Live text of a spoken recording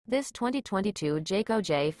This 2022 Jayco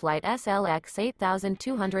Jay Flight SLX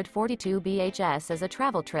 8242 BHS is a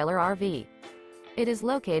travel trailer RV. It is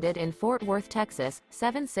located in Fort Worth, Texas,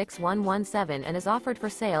 76117 and is offered for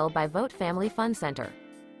sale by Vogt Family Fun Center.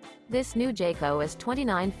 This new Jayco is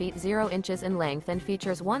 29 feet 0 inches in length and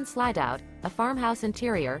features one slideout, a farmhouse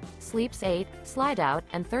interior, sleeps 8, slideout,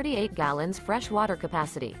 and 38 gallons fresh water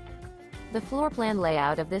capacity. The floor plan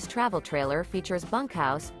layout of this travel trailer features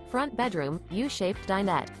bunkhouse, front bedroom, U-shaped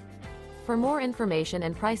dinette. For more information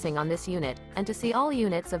and pricing on this unit, and to see all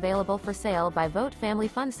units available for sale by Vogt Family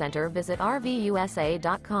Fun Center, visit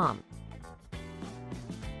RVUSA.com.